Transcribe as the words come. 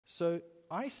So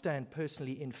I stand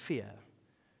personally in fear,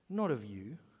 not of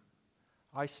you.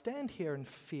 I stand here in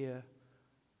fear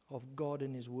of God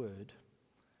and His Word.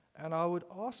 And I would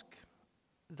ask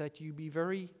that you be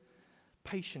very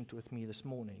patient with me this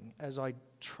morning as I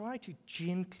try to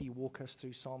gently walk us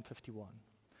through Psalm 51.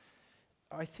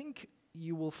 I think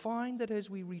you will find that as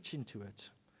we reach into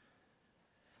it,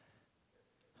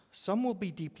 some will be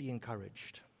deeply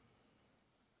encouraged,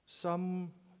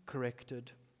 some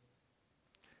corrected,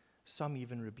 some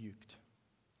even rebuked.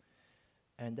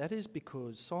 And that is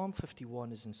because Psalm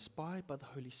 51 is inspired by the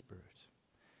Holy Spirit.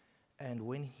 And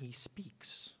when He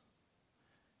speaks,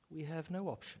 we have no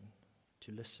option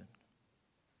to listen.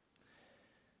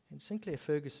 And Sinclair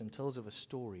Ferguson tells of a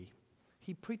story.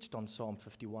 He preached on Psalm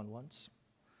 51 once.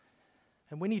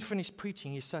 And when he'd finished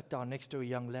preaching, he sat down next to a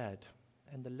young lad.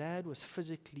 And the lad was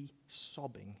physically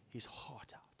sobbing his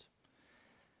heart out.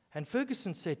 And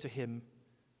Ferguson said to him,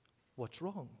 "What's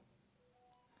wrong?"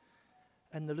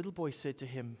 And the little boy said to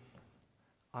him,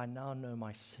 "I now know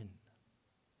my sin."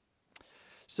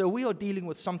 So we are dealing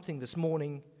with something this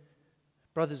morning.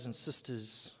 Brothers and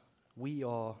sisters, we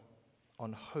are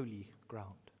on holy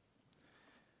ground.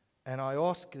 And I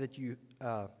ask that you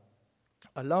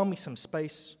allow me some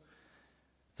space.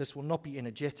 This will not be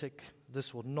energetic.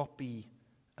 This will not be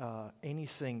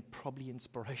anything probably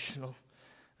inspirational,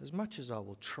 as much as I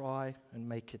will try and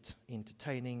make it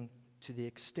entertaining to the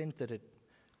extent that it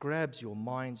grabs your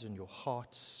minds and your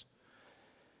hearts.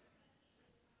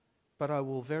 But I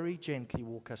will very gently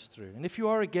walk us through. And if you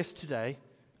are a guest today,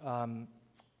 and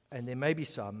there may be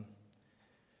some,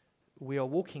 we are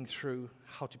walking through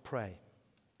how to pray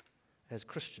as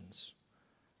Christians.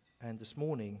 And this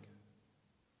morning,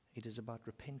 it is about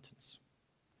repentance,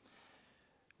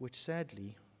 which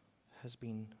sadly has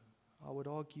been, I would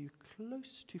argue,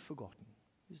 close to forgotten,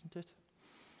 isn't it?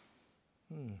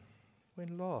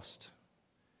 When last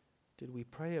did we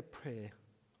pray a prayer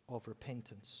of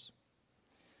repentance?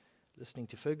 Listening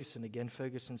to Ferguson again,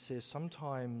 Ferguson says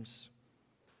sometimes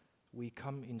we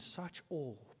come in such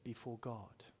awe before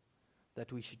God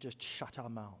that we should just shut our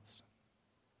mouths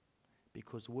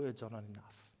because words are not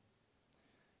enough.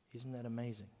 Isn't that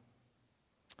amazing?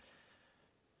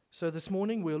 So this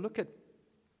morning we'll look at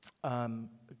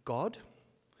God,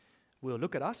 we'll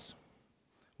look at us,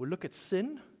 we'll look at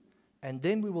sin, and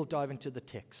then we will dive into the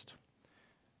text.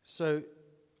 So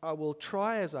I will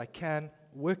try as I can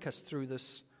work us through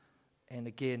this, and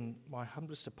again, my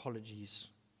humblest apologies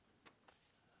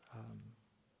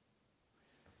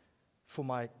for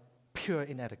my pure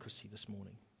inadequacy this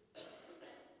morning.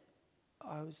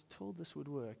 I was told this would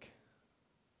work.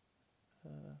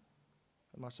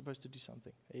 Am I supposed to do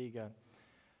something? There you go.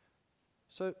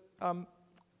 So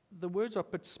the words are a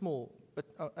bit small, but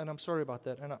and I'm sorry about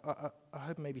that, and I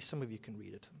hope maybe some of you can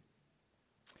read it.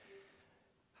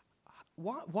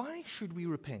 Why should we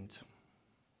repent?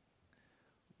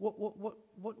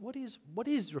 What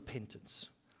is repentance?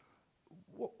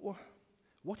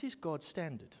 What is God's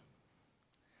standard?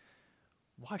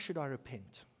 Why should I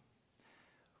repent?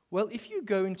 Well, if you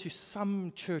go into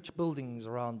some church buildings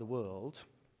around the world,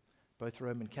 both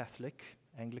Roman Catholic,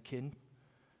 Anglican,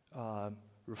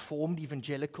 Reformed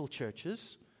evangelical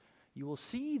churches, you will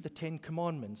see the 10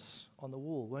 Commandments on the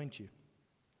wall, won't you?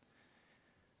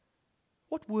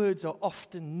 What words are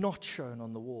often not shown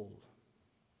on the wall?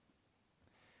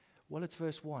 Well, it's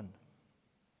verse 1.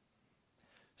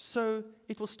 So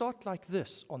it will start like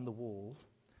this on the wall: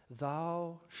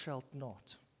 "Thou shalt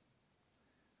not."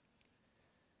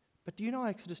 But do you know how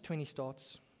Exodus 20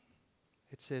 starts?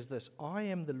 It says this: "I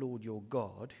am the Lord your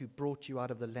God who brought you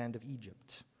out of the land of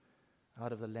Egypt,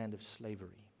 out of the land of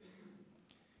slavery."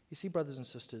 You see, brothers and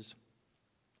sisters,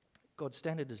 God's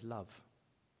standard is love.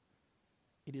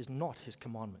 It is not His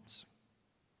commandments.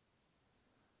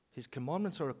 His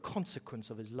commandments are a consequence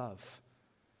of His love,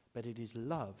 but it is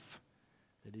love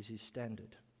that is His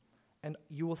standard. And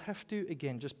you will have to,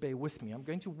 again, just bear with me. I'm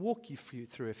going to walk you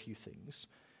through a few things,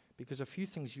 because a few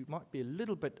things you might be a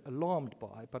little bit alarmed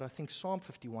by, but I think Psalm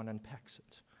 51 unpacks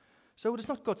it. So it is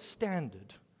not God's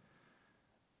standard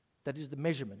that is the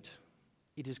measurement.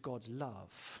 It is God's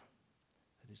love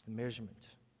that is the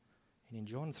measurement. And in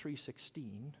John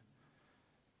 3:16,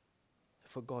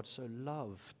 "For God so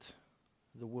loved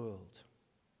the world."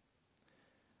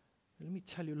 Let me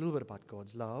tell you a little bit about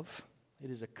God's love. It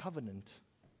is a covenant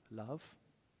love.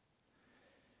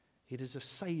 It is a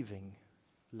saving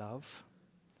love.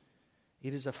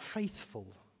 It is a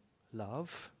faithful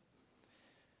love.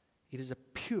 It is a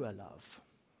pure love.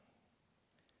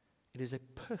 It is a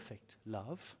perfect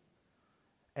love.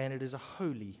 And it is a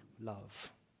holy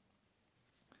love.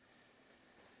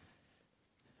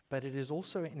 but it is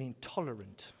also an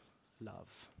intolerant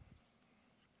love.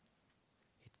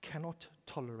 It cannot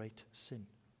tolerate sin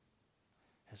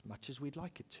as much as we'd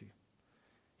like it to.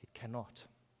 It cannot.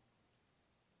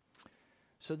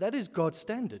 So that is God's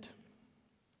standard.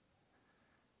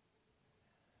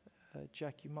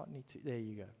 Jack, you might need to, there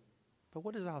you go. But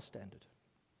what is our standard?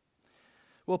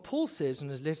 Well, Paul says in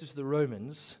his letter to the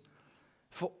Romans,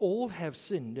 for all have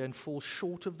sinned and fall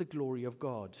short of the glory of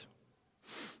God.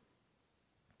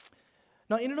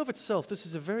 Now, in and of itself, this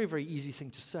is a very, very easy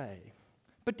thing to say.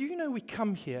 But do you know we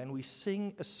come here and we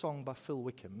sing a song by Phil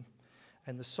Wickham,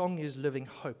 and the song is Living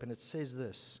Hope, and it says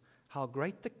this, how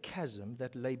great the chasm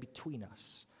that lay between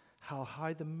us, how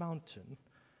high the mountain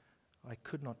I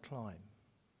could not climb.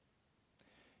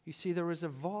 You see, there is a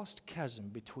vast chasm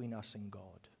between us and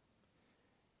God.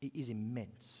 It is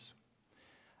immense.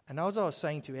 And as I was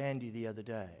saying to Andy the other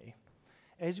day,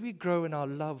 as we grow in our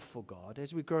love for God,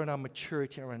 as we grow in our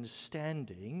maturity, our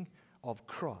understanding of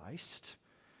Christ,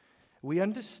 we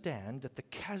understand that the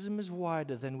chasm is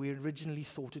wider than we originally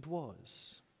thought it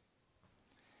was.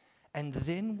 And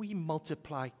then we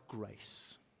multiply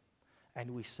grace,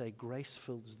 and we say grace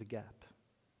fills the gap.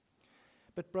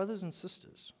 But brothers and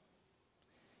sisters,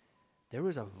 there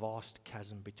is a vast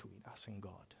chasm between us and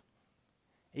God.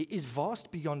 It is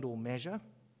vast beyond all measure,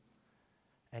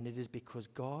 and it is because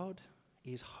God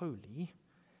is holy,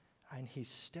 and his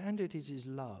standard is his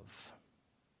love.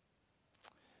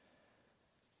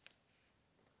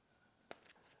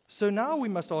 So now we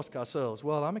must ask ourselves,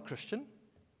 well, I'm a Christian,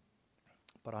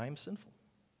 but I am sinful.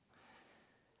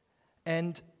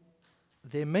 And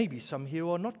there may be some here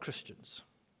who are not Christians.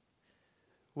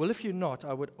 Well, if you're not,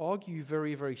 I would argue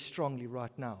very, very strongly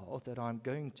right now that I'm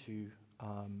going to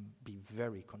be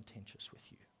very contentious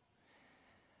with you.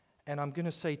 And I'm going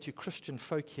to say to Christian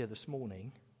folk here this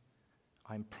morning,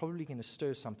 I'm probably going to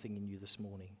stir something in you this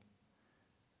morning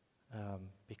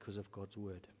because of God's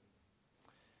word.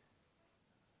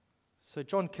 So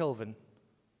John Calvin,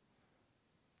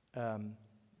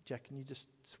 Jack, can you just,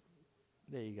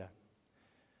 there you go.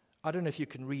 I don't know if you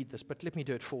can read this, but let me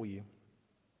do it for you.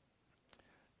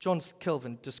 John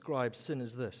Calvin describes sin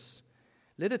as this: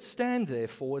 let it stand,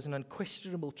 therefore, as an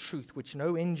unquestionable truth which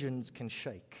no engines can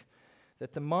shake,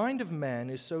 that the mind of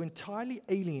man is so entirely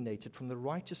alienated from the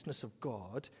righteousness of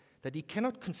God that he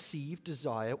cannot conceive,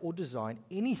 desire, or design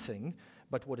anything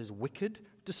but what is wicked,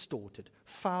 distorted,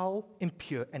 foul,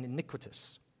 impure, and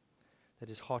iniquitous, that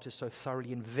his heart is so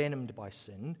thoroughly envenomed by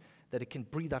sin that it can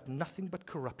breathe out nothing but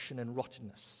corruption and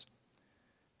rottenness.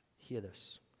 Hear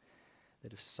this: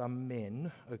 that if some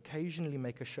men occasionally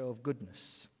make a show of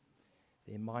goodness,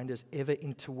 their mind is ever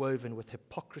interwoven with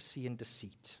hypocrisy and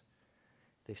deceit,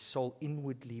 their soul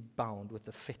inwardly bound with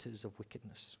the fetters of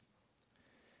wickedness.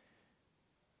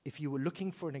 If you were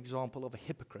looking for an example of a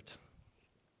hypocrite,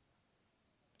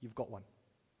 you've got one.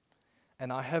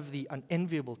 And I have the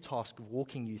unenviable task of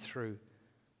walking you through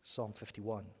Psalm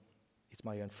 51. It's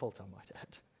my own fault, I might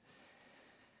add.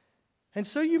 And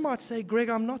so you might say, Greg,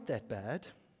 I'm not that bad.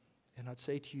 And I'd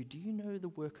say to you, do you know the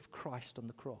work of Christ on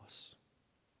the cross?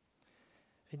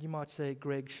 And you might say,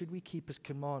 Greg, should we keep his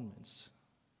commandments?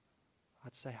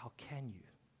 I'd say, how can you?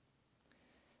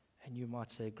 And you might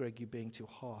say, Greg, you're being too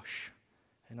harsh.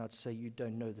 And I'd say, you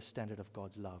don't know the standard of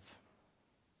God's love.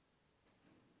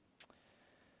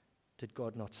 Did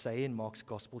God not say in Mark's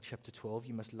Gospel, chapter 12,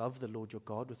 you must love the Lord your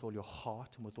God with all your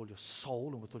heart and with all your soul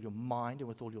and with all your mind and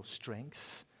with all your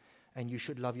strength, and you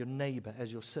should love your neighbor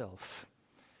as yourself.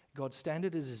 God's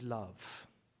standard is his love,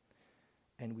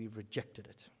 and we've rejected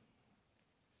it.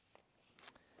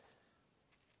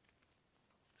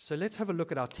 So let's have a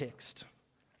look at our text.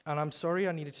 And I'm sorry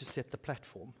I needed to set the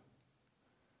platform.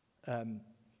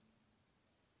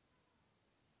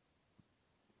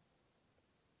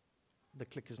 The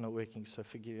clicker's not working, so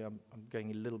forgive me, I'm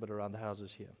going a little bit around the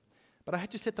houses here. But I had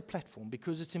to set the platform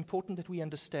because it's important that we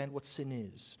understand what sin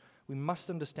is. We must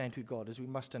understand who God is. We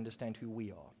must understand who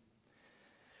we are.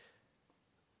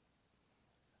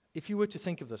 If you were to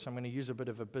think of this, I'm going to use a bit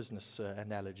of a business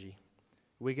analogy.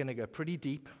 We're going to go pretty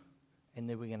deep, and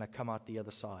then we're going to come out the other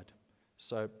side.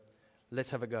 So let's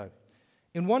have a go.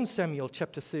 In 1 Samuel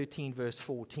chapter 13, verse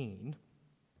 14,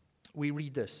 we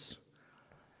read this.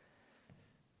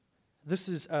 This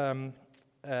is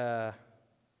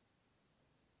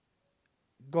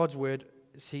God's word.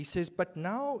 He says, but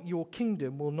now your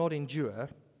kingdom will not endure.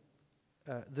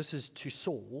 This is to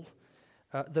Saul.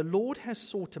 The Lord has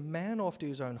sought a man after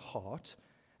his own heart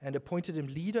and appointed him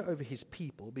leader over his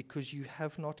people because you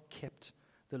have not kept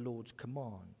the Lord's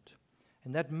command.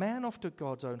 And that man after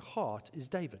God's own heart is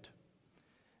David.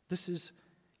 This is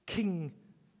King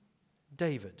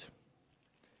David.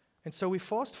 And so we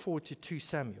fast forward to 2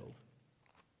 Samuel,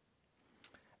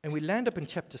 and we land up in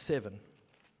chapter 7.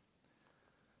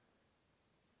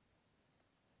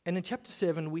 And in chapter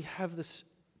 7, we have this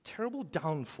terrible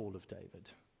downfall of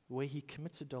David, where he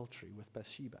commits adultery with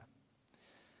Bathsheba.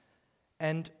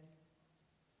 And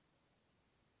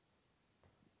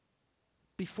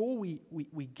before we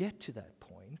get to that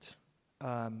point,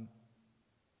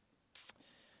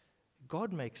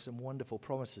 God makes some wonderful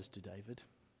promises to David.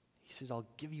 He says, I'll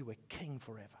give you a king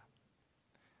forever.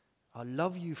 I'll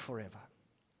love you forever.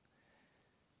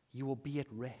 You will be at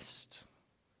rest.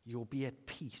 You will be at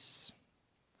peace.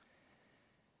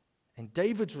 And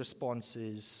David's response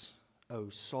is, O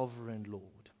sovereign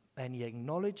Lord. And he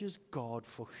acknowledges God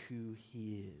for who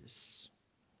he is.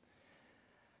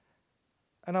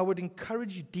 And I would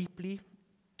encourage you deeply,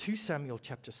 2 Samuel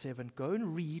chapter 7, go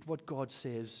and read what God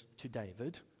says to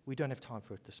David. We don't have time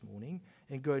for it this morning.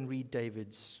 And go and read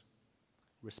David's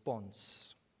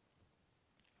response.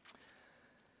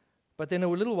 But then a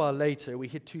little while later, we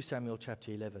hit 2 Samuel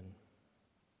chapter 11.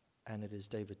 And it is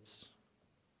David's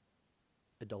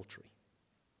adultery.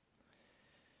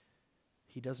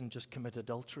 He doesn't just commit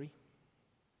adultery.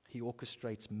 He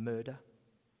orchestrates murder.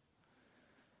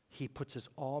 He puts his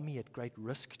army at great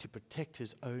risk to protect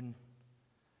his own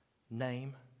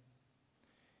name.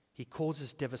 He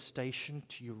causes devastation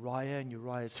to Uriah and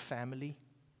Uriah's family.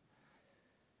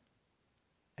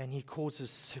 And he causes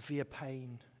severe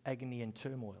pain, agony, and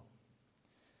turmoil.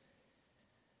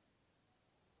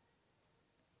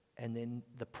 And then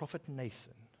the prophet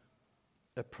Nathan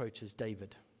approaches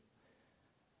David.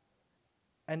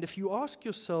 And if you ask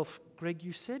yourself, Gregg,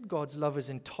 you said God's love is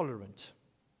intolerant.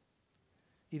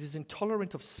 It is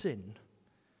intolerant of sin.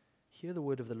 Hear the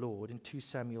word of the Lord in 2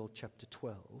 Samuel chapter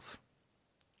 12,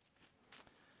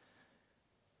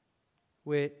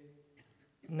 where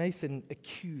Nathan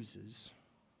accuses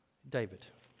David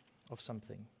of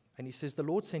something. And he says, the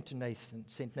Lord sent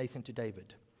Nathan to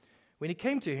David. When he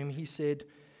came to him, he said,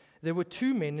 there were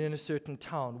 2 men in a certain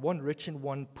town, one rich and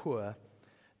one poor.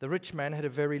 The rich man had a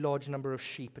very large number of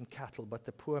sheep and cattle, but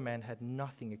the poor man had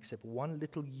nothing except one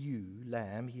little ewe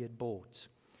lamb he had bought.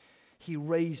 He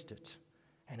raised it,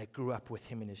 and it grew up with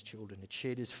him and his children. It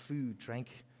shared his food,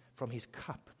 drank from his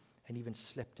cup, and even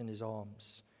slept in his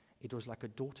arms. It was like a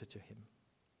daughter to him.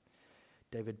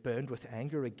 David burned with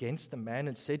anger against the man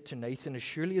and said to Nathan, as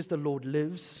surely as the Lord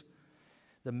lives,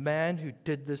 the man who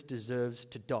did this deserves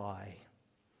to die.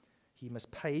 He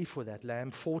must pay for that lamb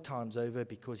 4 times over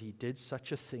because he did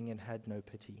such a thing and had no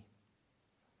pity.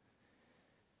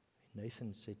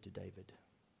 Nathan said to David,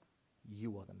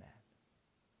 you are the man.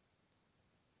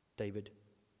 David,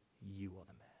 you are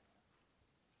the man.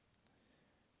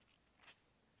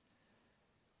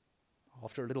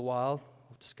 After a little while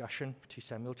of discussion, 2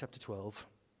 Samuel chapter 12,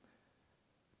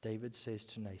 David says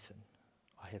to Nathan,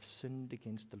 I have sinned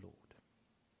against the Lord.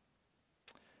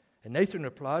 And Nathan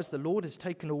replies, the Lord has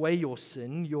taken away your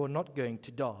sin. You are not going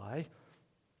to die.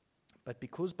 But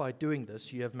because by doing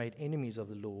this you have made enemies of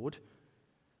the Lord,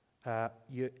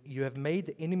 you have made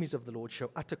the enemies of the Lord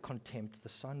show utter contempt, the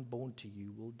son born to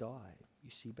you will die. You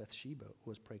see, Bathsheba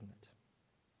was pregnant.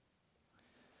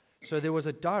 So there was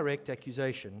a direct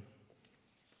accusation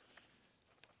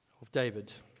of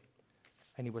David,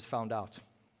 and he was found out.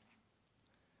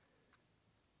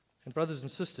 And brothers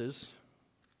and sisters,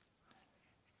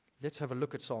 let's have a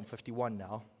look at Psalm 51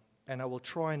 now, and I will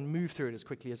try and move through it as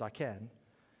quickly as I can.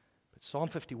 But Psalm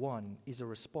 51 is a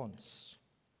response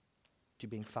to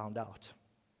being found out.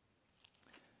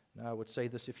 Now, I would say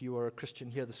this, if you are a Christian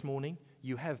here this morning,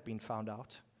 you have been found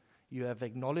out. You have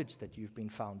acknowledged that you've been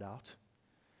found out,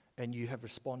 and you have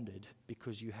responded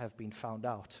because you have been found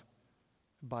out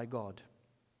by God.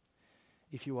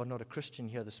 If you are not a Christian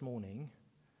here this morning,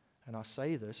 and I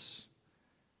say this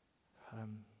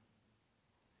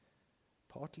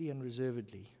partly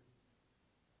unreservedly,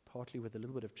 partly with a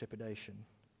little bit of trepidation,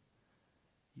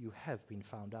 you have been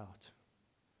found out.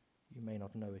 You may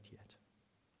not know it yet.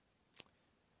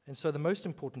 And so the most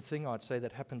important thing I'd say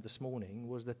that happened this morning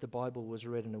was that the Bible was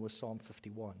read, and it was Psalm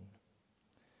 51.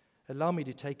 Allow me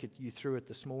to take you through it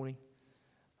this morning.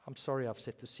 I'm sorry I've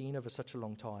set the scene over such a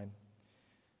long time,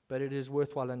 but it is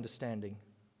worthwhile understanding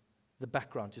the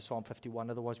background to Psalm 51,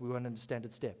 otherwise we won't understand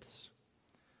its depths.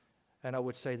 And I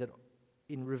would say that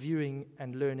in reviewing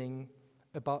and learning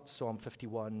about Psalm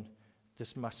 51,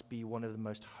 this must be one of the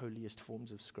most holiest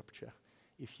forms of Scripture,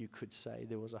 if you could say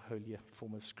there was a holier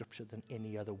form of Scripture than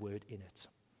any other word in it.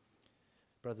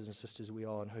 Brothers and sisters, we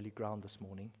are on holy ground this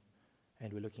morning,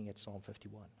 and we're looking at Psalm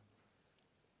 51.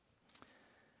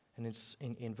 And it's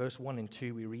in verse 1 and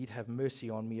 2 we read, have mercy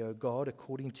on me, O God,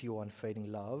 according to your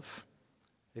unfailing love.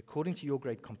 according to your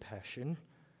great compassion,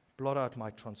 blot out my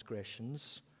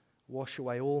transgressions, wash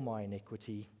away all my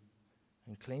iniquity,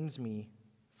 and cleanse me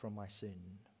from my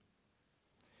sin.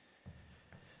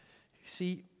 You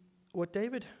see, what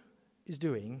David is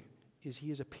doing is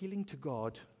he is appealing to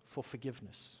God for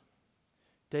forgiveness.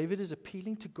 David is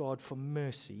appealing to God for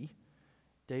mercy.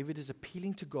 David is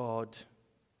appealing to God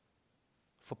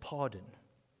for pardon.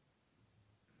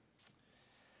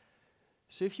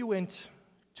 So if you went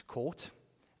to court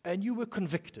and you were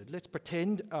convicted, let's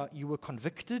pretend you were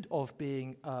convicted of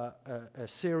being a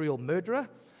serial murderer,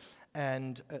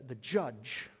 and the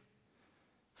judge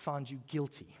found you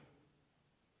guilty.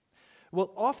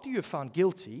 Well, after you're found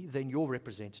guilty, then your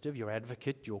representative, your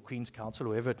advocate, your Queen's Counsel,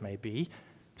 whoever it may be,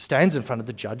 stands in front of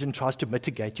the judge and tries to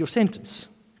mitigate your sentence,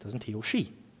 doesn't he or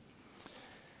she?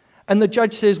 And the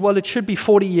judge says, well, it should be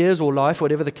 40 years or life,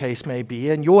 whatever the case may be,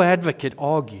 and your advocate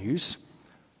argues,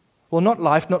 well, not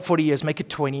life, not 40 years, make it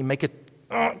 20,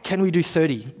 can we do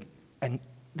 30? And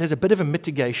there's a bit of a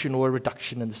mitigation or a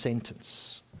reduction in the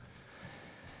sentence.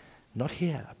 Not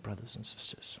here, brothers and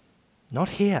sisters. Not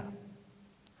here.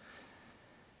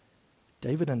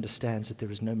 David understands that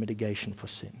there is no mitigation for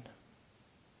sin.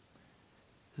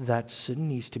 That sin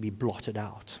needs to be blotted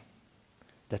out.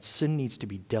 That sin needs to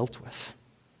be dealt with.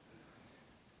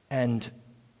 And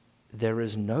there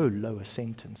is no lower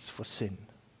sentence for sin.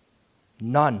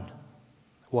 None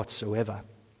whatsoever.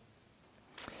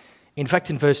 In fact,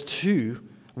 in verse 2,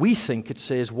 we think it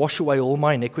says, wash away all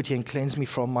my iniquity and cleanse me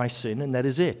from my sin, and that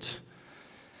is it.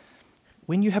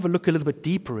 When you have a look a little bit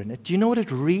deeper in it, do you know what it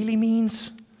really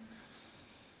means?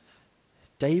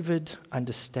 David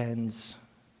understands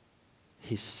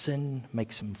his sin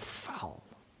makes him foul.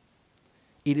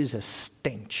 It is a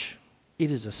stench.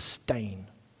 It is a stain.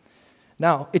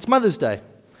 Now, it's Mother's Day,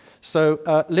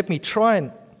 so let me try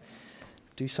and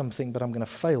do something, but I'm going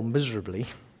to fail miserably.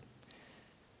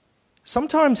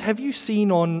 Sometimes, have you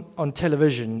seen on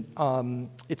television,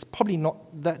 it's probably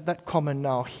not that common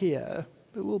now here,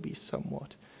 but it will be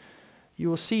somewhat. You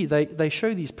will see they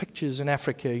show these pictures in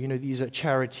Africa, these are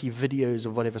charity videos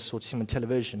of whatever sort on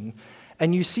television,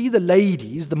 and you see the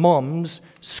ladies, the moms,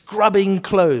 scrubbing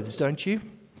clothes, don't you?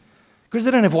 Because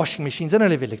they don't have washing machines, they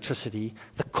don't have electricity.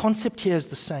 The concept here is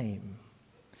the same.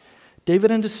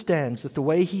 David understands that the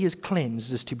way he is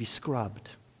cleansed is to be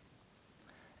scrubbed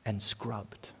and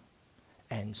scrubbed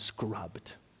and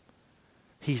scrubbed.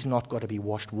 He's not got to be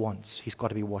washed once. He's got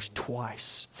to be washed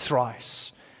twice,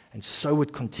 thrice. And so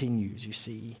it continues, you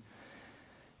see.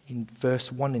 In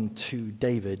verse 1 and 2,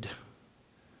 David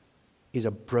is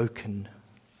a broken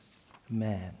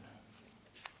man.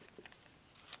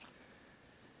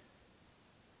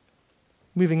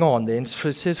 Moving on then, it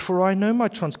says, for I know my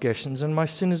transgressions, and my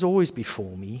sin is always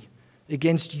before me.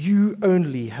 Against you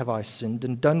only have I sinned,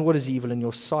 and done what is evil in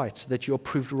your sight, so that you are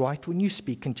proved right when you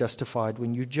speak, and justified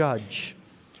when you judge.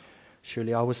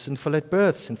 Surely I was sinful at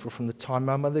birth, sinful from the time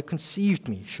my mother conceived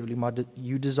me. Surely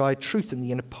you desire truth in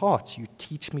the inner parts. You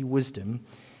teach me wisdom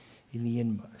in the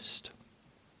inmost.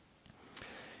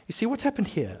 You see, what's happened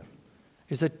here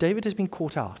is that David has been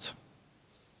caught out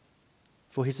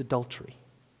for his adultery.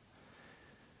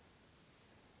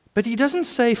 But he doesn't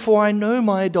say, for I know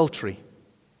my adultery.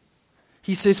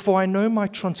 He says, for I know my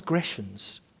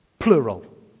transgressions, plural.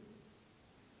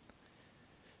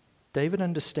 David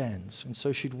understands, and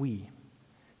so should we,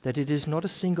 that it is not a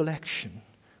single action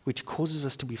which causes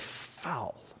us to be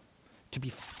foul, to be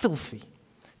filthy,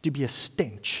 to be a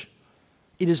stench.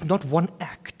 It is not one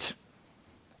act.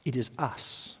 It is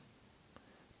us,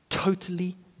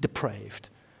 totally depraved,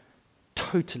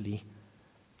 totally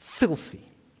filthy.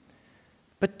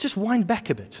 But just wind back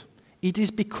a bit. It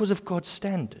is because of God's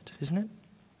standard, isn't it?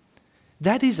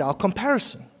 That is our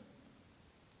comparison.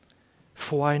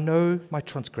 For I know my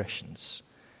transgressions.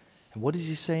 And what does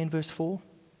he say in verse 4?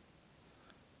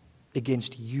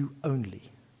 Against you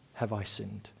only have I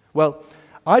sinned. Well,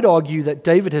 I'd argue that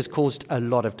David has caused a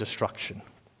lot of destruction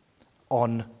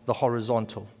on the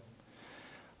horizontal.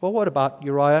 Well, what about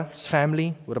Uriah's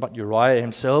family? What about Uriah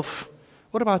himself?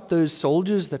 What about those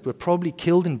soldiers that were probably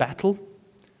killed in battle?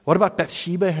 What about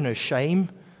Bathsheba and her shame?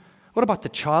 What about the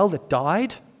child that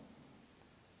died?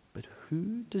 But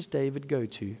who does David go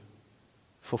to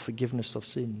for forgiveness of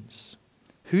sins?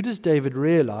 Who does David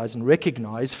realize and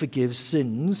recognize forgives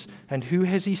sins, and who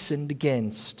has he sinned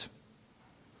against?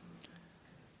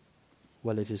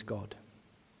 Well, it is God.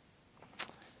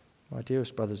 My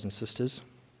dearest brothers and sisters,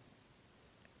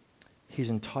 his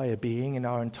entire being and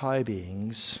our entire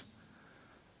beings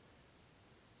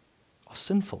are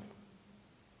sinful.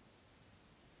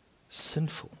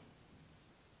 Sinful.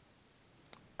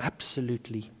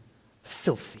 Absolutely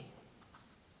filthy.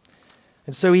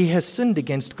 And so he has sinned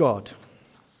against God.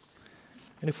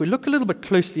 And if we look a little bit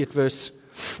closely at verse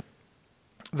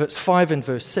 5 and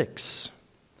verse 6,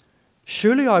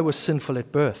 surely I was sinful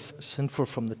at birth, sinful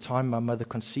from the time my mother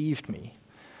conceived me.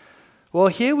 Well,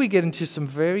 here we get into some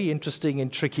very interesting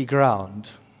and tricky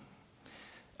ground.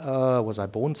 Was I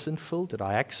born sinful? Did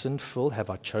I act sinful? Have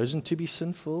I chosen to be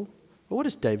sinful? Well, what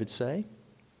does David say?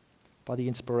 By the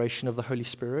inspiration of the Holy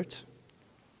Spirit.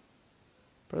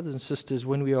 Brothers and sisters,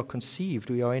 when we are conceived,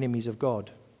 we are enemies of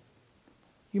God.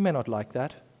 You may not like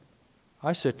that.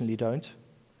 I certainly don't.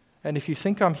 And if you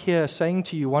think I'm here saying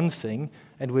to you one thing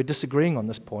and we're disagreeing on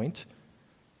this point,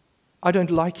 I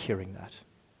don't like hearing that.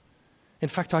 In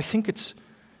fact, I think it's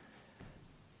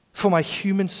for my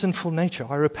human sinful nature.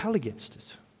 I repel against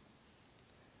it.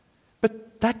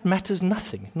 But that matters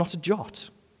nothing, not a jot.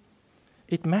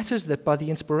 It matters that by the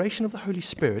inspiration of the Holy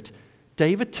Spirit,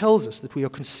 David tells us that we are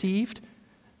conceived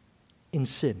in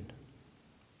sin.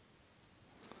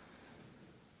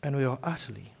 And we are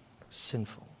utterly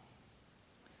sinful.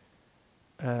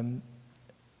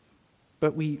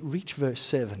 But we reach verse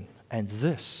 7, and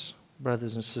this,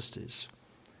 brothers and sisters,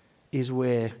 is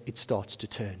where it starts to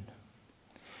turn.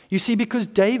 You see, because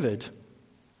David,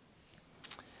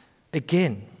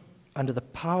 again, under the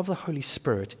power of the Holy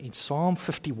Spirit, in Psalm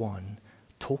 51,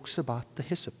 talks about the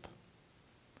hyssop.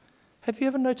 Have you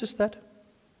ever noticed that?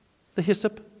 The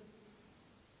hyssop?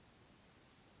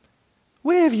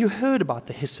 Where have you heard about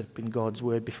the hyssop in God's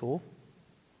word before?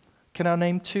 Can I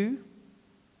name two?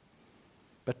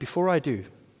 But before I do,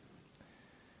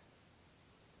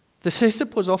 the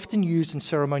hyssop was often used in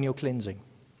ceremonial cleansing.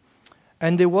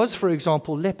 And there was, for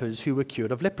example, lepers who were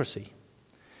cured of leprosy.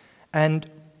 And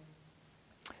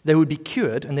they would be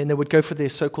cured, and then they would go for their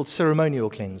so-called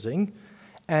ceremonial cleansing,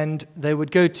 and they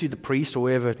would go to the priest, or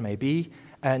wherever it may be,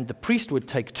 and the priest would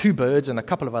take 2 birds and a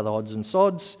couple of other odds and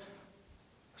sods.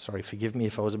 Sorry, forgive me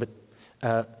if I was a bit,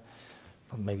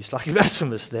 maybe slightly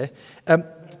blasphemous there.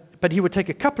 But he would take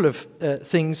a couple of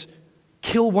things,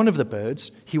 kill one of the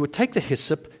birds. He would take the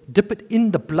hyssop, dip it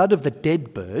in the blood of the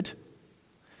dead bird,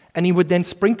 and he would then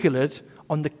sprinkle it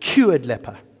on the cured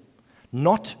leper.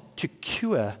 Not to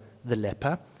cure the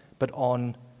leper, but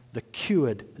on the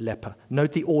cured leper.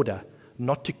 Note the order.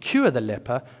 Not to cure the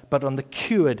leper, but on the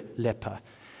cured leper.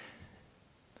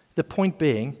 The point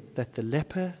being that the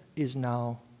leper is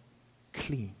now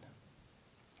clean.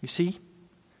 You see?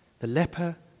 The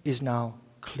leper is now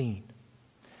clean.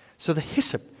 So the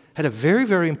hyssop had a very,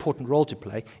 very important role to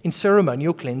play in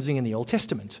ceremonial cleansing in the Old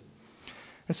Testament.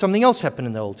 And something else happened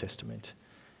in the Old Testament.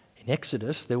 In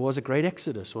Exodus, there was a great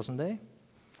Exodus, wasn't there?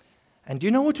 And do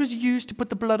you know what was used to put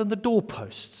the blood on the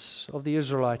doorposts of the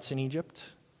Israelites in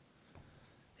Egypt?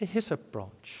 A hyssop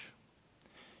branch.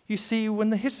 You see, when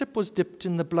the hyssop was dipped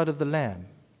in the blood of the lamb,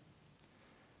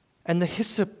 and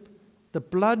the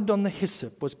blood on the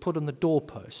hyssop was put on the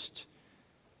doorpost,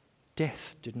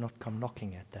 death did not come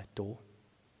knocking at that door.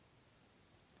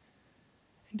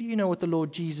 And do you know what the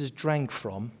Lord Jesus drank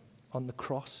from on the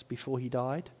cross before he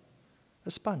died?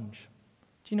 A sponge.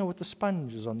 Do you know what the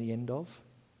sponge is on the end of?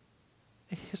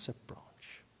 A hyssop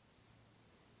branch.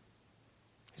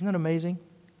 Isn't that amazing?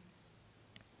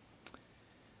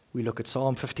 We look at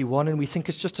Psalm 51 and we think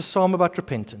it's just a psalm about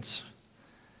repentance.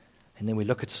 And then we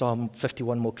look at Psalm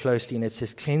 51 more closely and it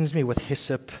says, "Cleanse me with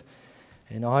hyssop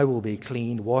and I will be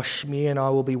clean. Wash me and I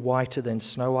will be whiter than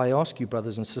snow." I ask you,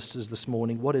 brothers and sisters, this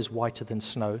morning, what is whiter than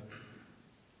snow?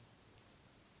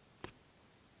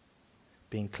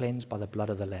 Being cleansed by the blood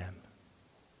of the Lamb.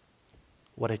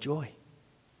 What a joy.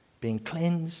 Being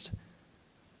cleansed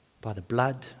by the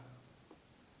blood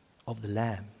of the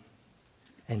Lamb.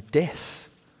 And death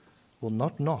will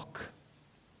not knock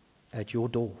at your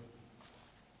door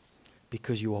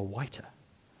because you are whiter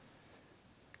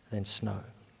than snow.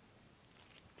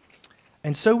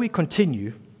 And so we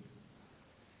continue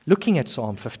looking at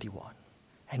Psalm 51,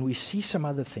 and we see some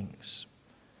other things.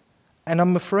 And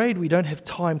I'm afraid we don't have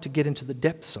time to get into the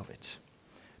depths of it.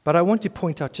 But I want to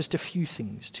point out just a few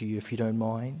things to you, if you don't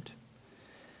mind.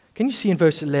 Can you see in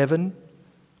verse 11,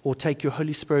 "Or take your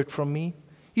Holy Spirit from me"?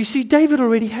 You see, David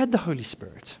already had the Holy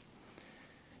Spirit.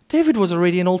 David was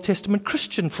already an Old Testament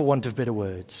Christian, for want of better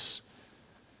words.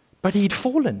 But he'd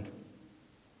fallen.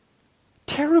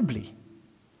 Terribly.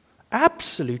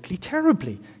 Absolutely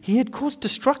terribly. He had caused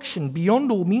destruction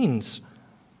beyond all means.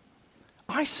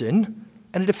 I sin,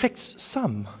 and it affects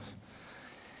some.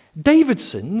 David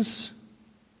sins,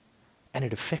 and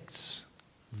it affects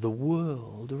the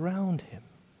world around him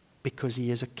because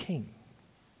he is a king.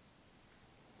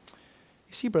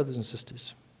 You see, brothers and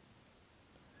sisters,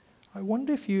 I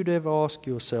wonder if you'd ever ask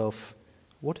yourself,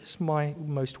 what is my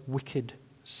most wicked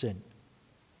sin?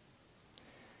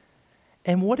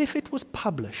 And what if it was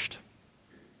published?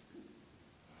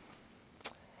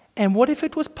 And what if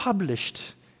it was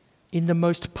published in the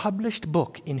most published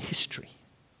book in history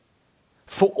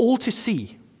for all to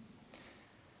see?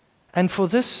 And for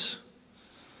this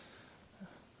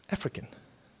African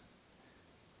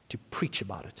to preach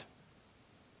about it.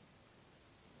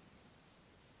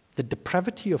 The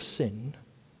depravity of sin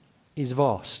is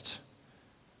vast,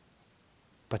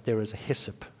 but there is a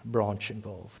hyssop branch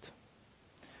involved.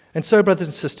 And so, brothers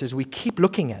and sisters, we keep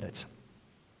looking at it.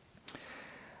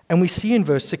 And we see in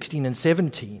verse 16 and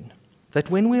 17 that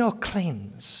when we are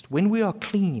cleansed, when we are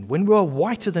clean, when we are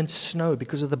whiter than snow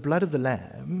because of the blood of the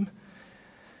Lamb,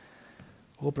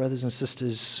 oh, brothers and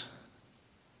sisters,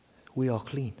 we are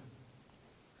clean.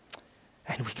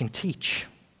 And we can teach.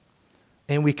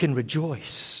 And we can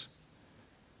rejoice.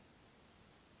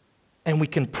 And we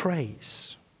can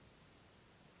praise.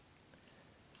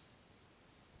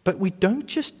 But we don't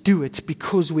just do it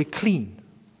because we're clean.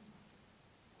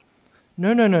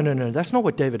 No. That's not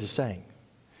what David is saying.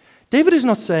 David is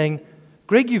not saying,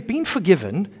 Gregg, you've been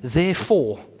forgiven,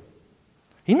 therefore.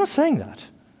 He's not saying that.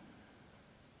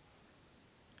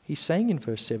 He's saying in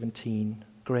verse 17,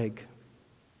 Gregg,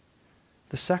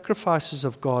 the sacrifices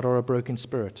of God are a broken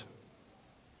spirit,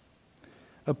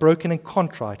 a broken and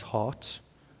contrite heart,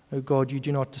 O God, you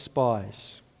do not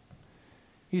despise.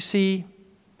 You see,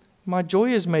 my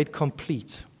joy is made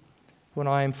complete when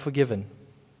I am forgiven.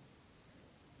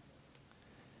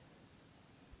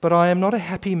 But I am not a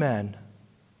happy man.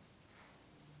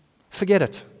 Forget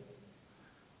it.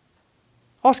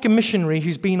 Ask a missionary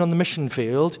who's been on the mission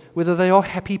field whether they are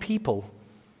happy people.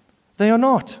 They are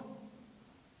not.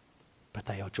 But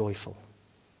they are joyful.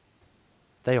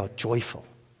 They are joyful.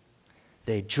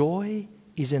 Their joy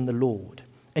is in the Lord.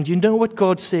 And you know what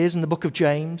God says in the book of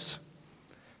James?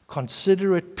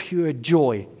 Consider it pure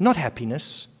joy, not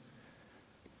happiness.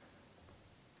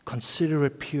 Consider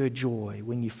it pure joy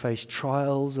when you face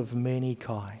trials of many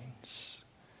kinds.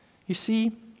 You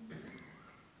see,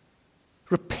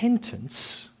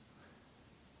 repentance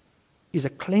is a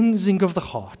cleansing of the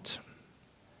heart,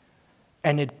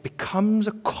 and it becomes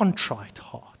a contrite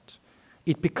heart.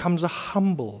 It becomes a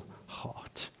humble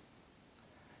heart.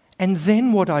 And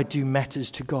then what I do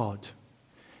matters to God,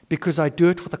 because I do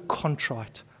it with a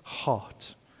contrite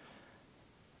heart.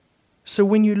 So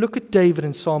when you look at David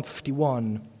in Psalm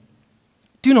 51,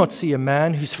 do not see a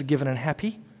man who's forgiven and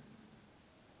happy.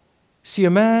 See a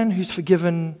man who's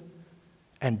forgiven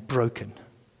and broken.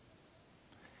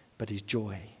 But his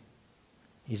joy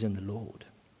is in the Lord.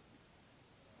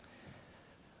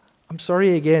 I'm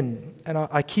sorry again, and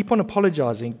I keep on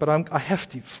apologizing, but I have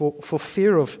to for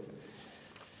fear of,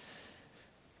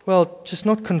 just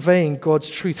not conveying God's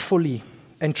truth fully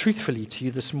and truthfully to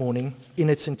you this morning in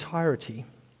its entirety.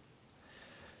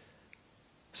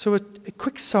 So a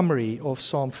quick summary of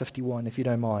Psalm 51, if you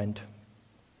don't mind.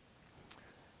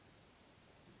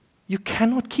 You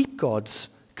cannot keep God's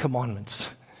commandments.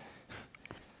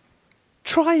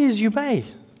 Try as you may.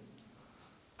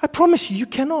 I promise you, you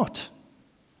cannot.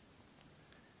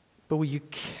 But what you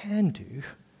can do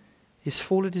is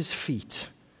fall at his feet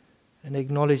and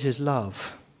acknowledge his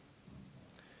love.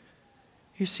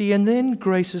 You see, and then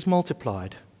grace is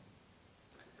multiplied.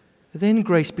 Then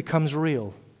grace becomes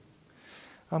real.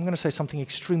 I'm going to say something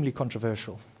extremely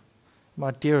controversial.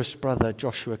 My dearest brother,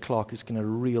 Joshua Clark, is going to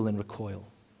reel and recoil.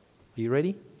 Are you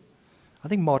ready? I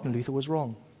think Martin Luther was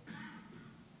wrong.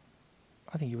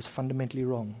 I think he was fundamentally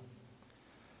wrong.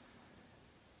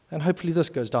 And hopefully this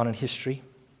goes down in history,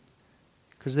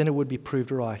 because then it would be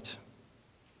proved right.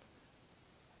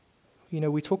 You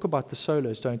know, we talk about the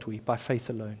solas, don't we? By faith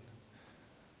alone.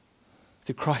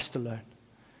 Through Christ alone.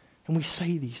 And we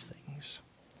say these things.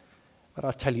 But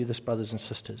I tell you this, brothers and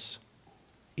sisters,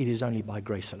 it is only by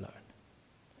grace alone.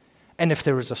 And if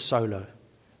there is a solo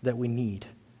that we need,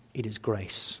 it is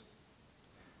grace.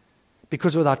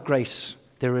 Because without grace,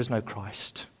 there is no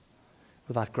Christ.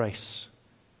 Without grace,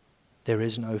 there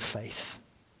is no faith.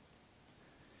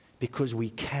 Because we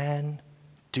can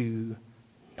do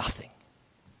nothing.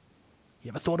 You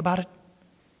ever thought about it?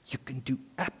 You can do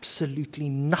absolutely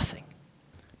nothing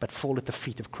but fall at the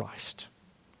feet of Christ.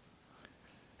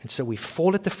 And so we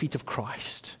fall at the feet of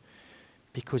Christ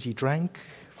because he drank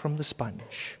from the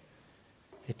sponge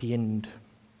at the end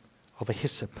of a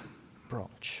hyssop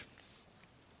branch.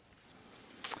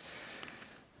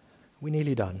 We're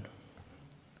nearly done.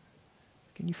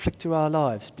 Can you flick through our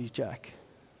lives, please, Jack?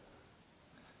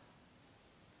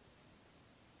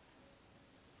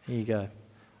 There you go.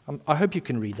 I hope you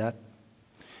can read that.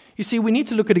 You see, we need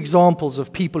to look at examples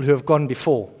of people who have gone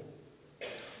before.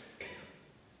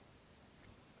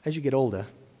 As you get older,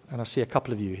 and I see a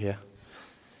couple of you here.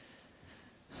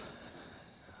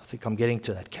 I think I'm getting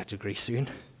to that category soon.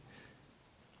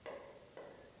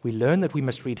 We learn that we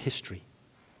must read history.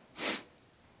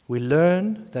 We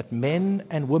learn that men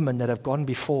and women that have gone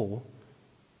before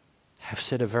have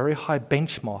set a very high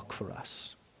benchmark for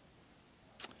us.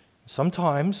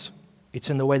 Sometimes it's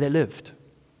in the way they lived.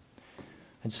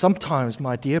 And sometimes,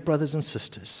 my dear brothers and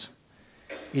sisters,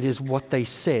 it is what they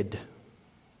said.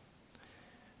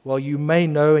 Well, you may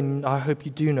know, and I hope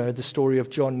you do know, the story of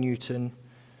John Newton.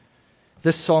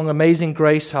 This song, Amazing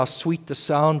Grace, how sweet the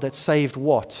sound that saved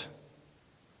what?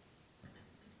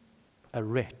 A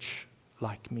wretch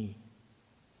like me.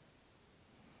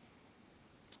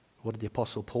 What did the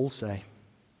Apostle Paul say?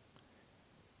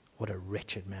 What a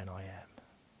wretched man I am.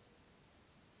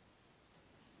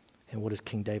 And what does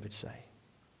King David say?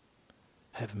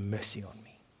 Have mercy on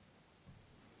me.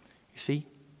 You see,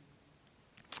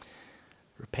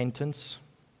 repentance,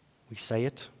 we say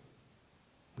it,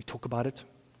 we talk about it,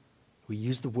 we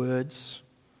use the words,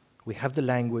 we have the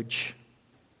language,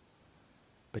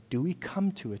 but do we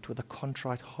come to it with a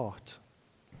contrite heart?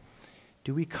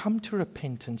 Do we come to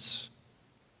repentance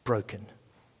broken?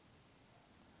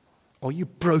 Are you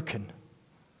broken?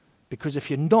 Because if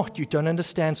you're not, you don't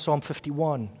understand Psalm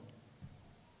 51.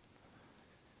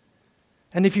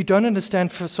 And if you don't understand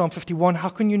Psalm 51, how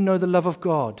can you know the love of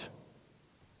God?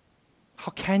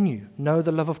 How can you know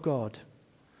the love of God?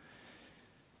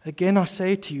 Again, I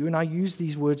say to you, and I use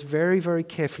these words very, very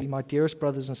carefully, my dearest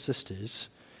brothers and sisters,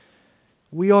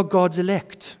 we are God's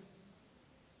elect.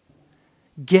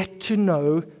 Get to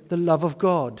know the love of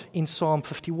God in Psalm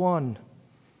 51.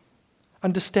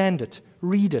 Understand it,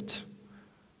 read it,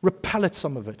 repel at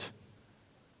some of it.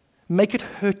 Make it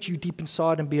hurt you deep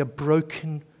inside and be a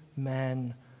broken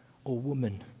man or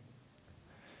woman.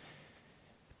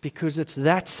 Because it's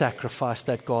that sacrifice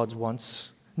that God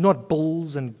wants, not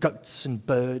bulls and goats and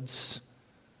birds.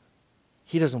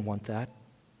 He doesn't want that.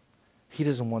 He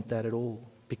doesn't want that at all,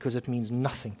 because it means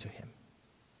nothing to him.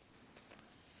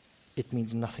 It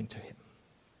means nothing to him.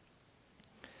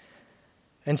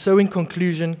 And so in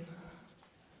conclusion,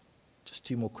 just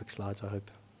 2 more quick slides, I hope.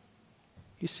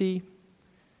 You see,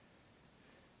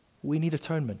 we need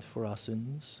atonement for our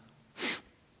sins.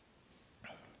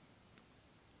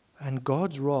 And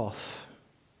God's wrath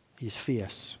is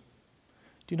fierce.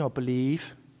 Do not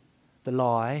believe the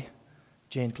lie,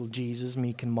 gentle Jesus,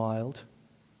 meek and mild.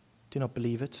 Do not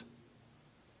believe it.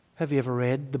 Have you ever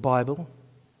read the Bible?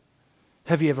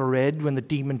 Have you ever read when the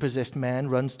demon-possessed man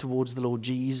runs towards the Lord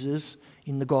Jesus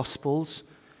in the Gospels?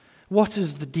 What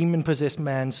does the demon-possessed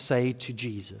man say to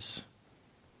Jesus?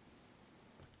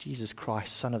 Jesus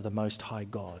Christ, Son of the Most High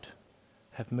God,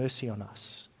 have mercy on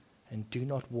us, and do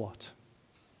not what?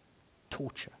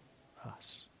 Torture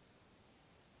us.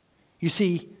 You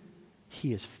see,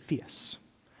 he is fierce,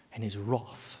 and his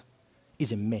wrath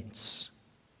is immense,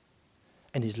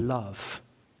 and his love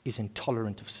is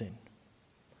intolerant of sin.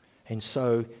 And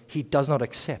so he does not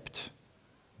accept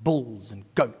bulls and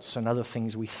goats and other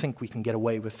things we think we can get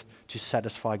away with to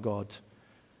satisfy God.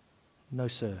 No,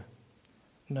 sir.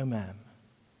 No, ma'am.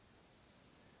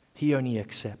 He only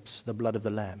accepts the blood of the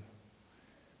Lamb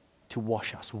to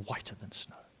wash us whiter than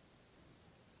snow.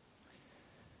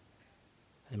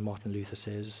 And Martin Luther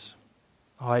says,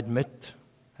 I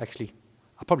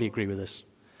probably agree with this.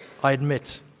 I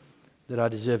admit that I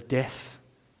deserve death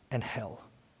and hell.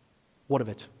 What of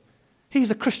it?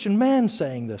 He's a Christian man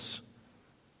saying this.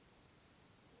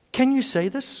 Can you say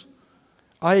this?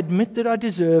 I admit that I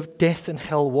deserve death and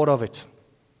hell. What of it?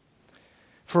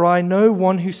 For I know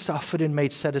one who suffered and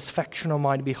made satisfaction on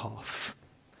my behalf.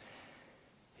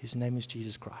 His name is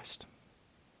Jesus Christ.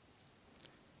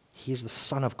 He is the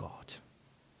Son of God.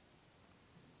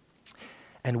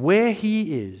 And where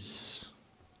he is,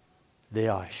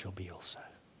 there I shall be also.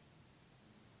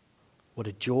 What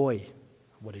a joy,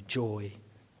 what a joy,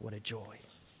 what a joy.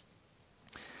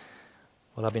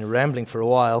 Well, I've been rambling for a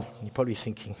while, and you're probably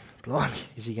thinking, blimey,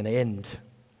 is he going to end?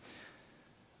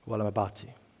 Well, I'm about to.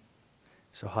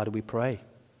 So how do we pray?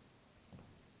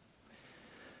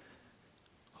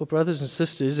 Well, brothers and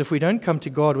sisters, if we don't come to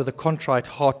God with a contrite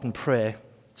heart and prayer,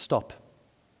 stop.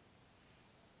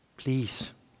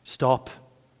 Please, stop.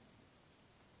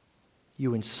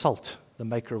 You insult the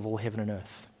maker of all heaven and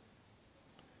earth,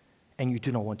 and you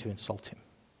do not want to insult him.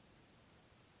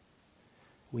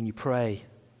 When you pray,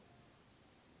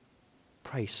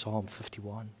 pray Psalm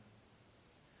 51.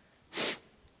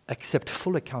 Accept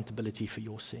full accountability for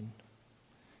your sin.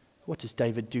 What does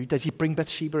David do? Does he bring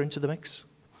Bathsheba into the mix?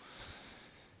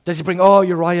 Does he bring,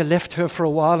 Uriah left her for a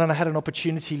while and I had an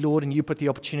opportunity, Lord, and you put the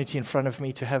opportunity in front of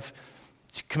me to have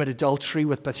to commit adultery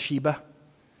with Bathsheba?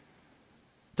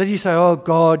 Does he say, oh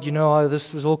God,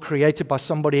 this was all created by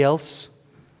somebody else?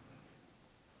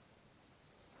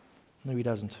 No, he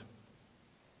doesn't.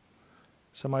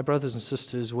 So my brothers and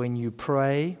sisters, when you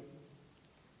pray,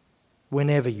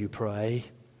 whenever you pray,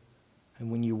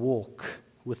 and when you walk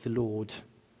with the Lord,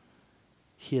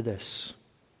 hear this.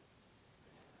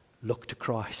 Look to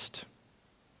Christ.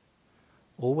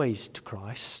 Always to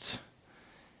Christ,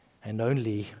 and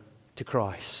only to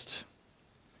Christ.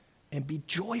 And be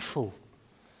joyful,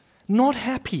 not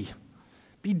happy.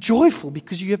 Be joyful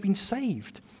because you have been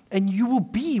saved, and you will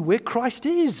be where Christ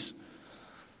is.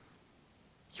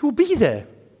 You will be there.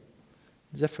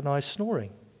 Zephaniah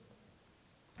snoring.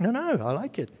 No, I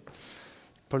like it.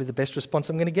 Probably the best response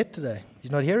I'm going to get today.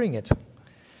 He's not hearing it.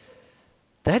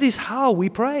 That is how we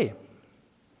pray.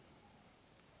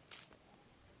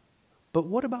 But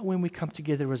what about when we come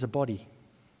together as a body?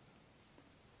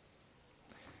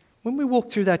 When we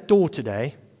walked through that door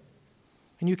today,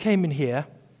 and you came in here,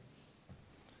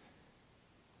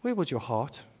 where was your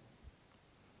heart?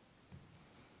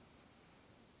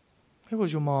 Where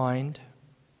was your mind?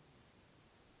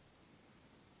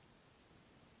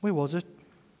 Where was it?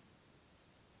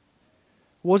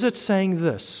 Was it saying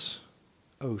this,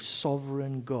 O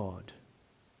sovereign God?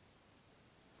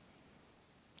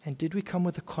 And did we come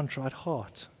with a contrite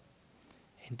heart?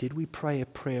 And did we pray a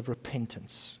prayer of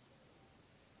repentance?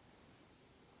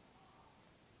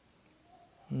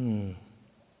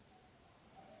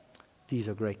 These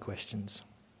are great questions.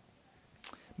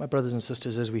 My brothers and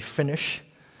sisters, as we finish,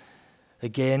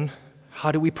 again,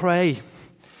 how do we pray?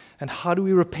 And how do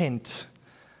we repent?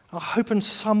 I hope in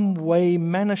some way,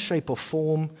 manner, shape, or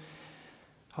form,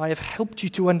 I have helped you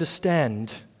to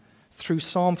understand through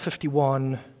Psalm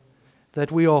 51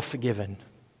 that we are forgiven,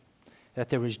 that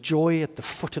there is joy at the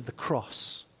foot of the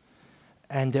cross,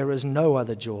 and there is no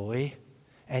other joy,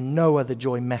 and no other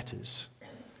joy matters,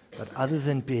 but other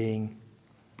than being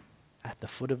at the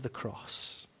foot of the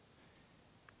cross.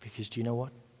 Because do you know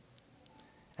what?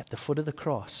 At the foot of the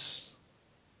cross,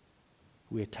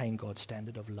 we attain God's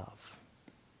standard of love.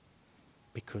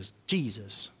 Because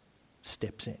Jesus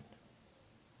steps in.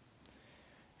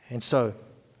 And so,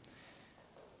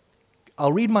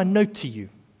 I'll read my note to you.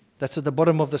 That's at the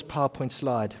bottom of this PowerPoint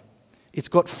slide. It's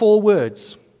got 4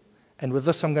 words, and with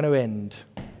this I'm going to end.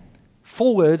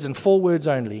 4 words and 4 words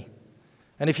only.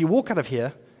 And if you walk out of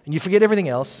here and you forget everything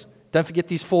else, don't forget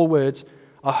these 4 words.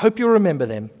 I hope you'll remember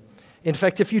them. In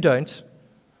fact, if you don't,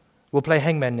 we'll play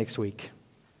hangman next week.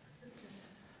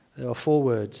 There are 4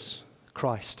 words.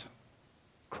 Christ.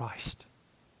 Christ.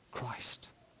 Christ.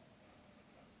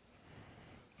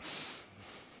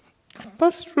 I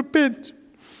must repent.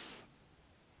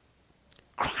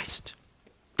 Christ.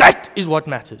 That is what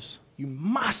matters. You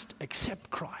must accept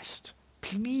Christ.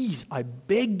 Please, I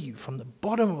beg you from the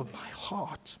bottom of my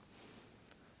heart.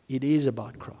 It is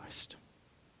about Christ.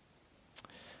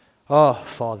 Oh,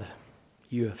 Father,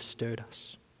 you have stirred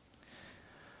us.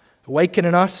 Awaken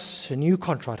in us a new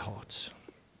contrite heart.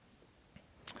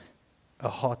 A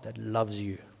heart that loves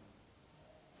you.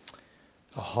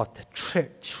 A heart that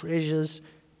treasures,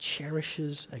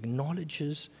 cherishes,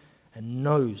 acknowledges, and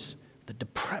knows the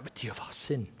depravity of our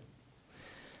sin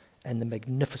and the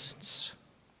magnificence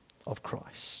of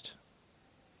Christ.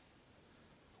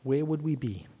 Where would we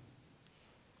be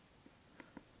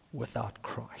without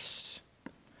Christ?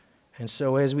 And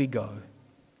so as we go,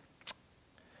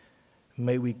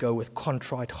 may we go with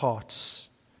contrite hearts,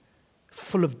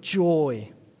 full of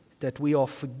joy that we are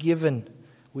forgiven,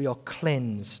 we are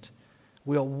cleansed,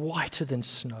 we are whiter than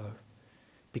snow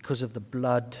because of the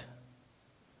blood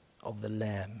of the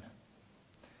Lamb.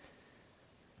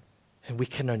 And we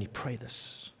can only pray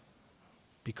this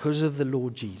because of the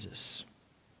Lord Jesus.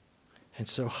 And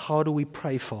so how do we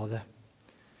pray, Father?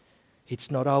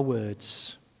 It's not our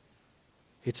words.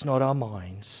 It's not our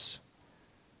minds.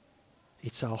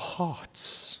 It's our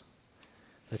hearts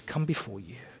that come before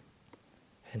you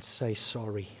and say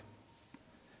sorry.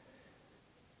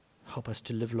 Help us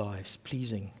to live lives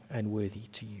pleasing and worthy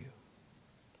to you.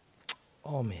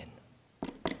 Amen.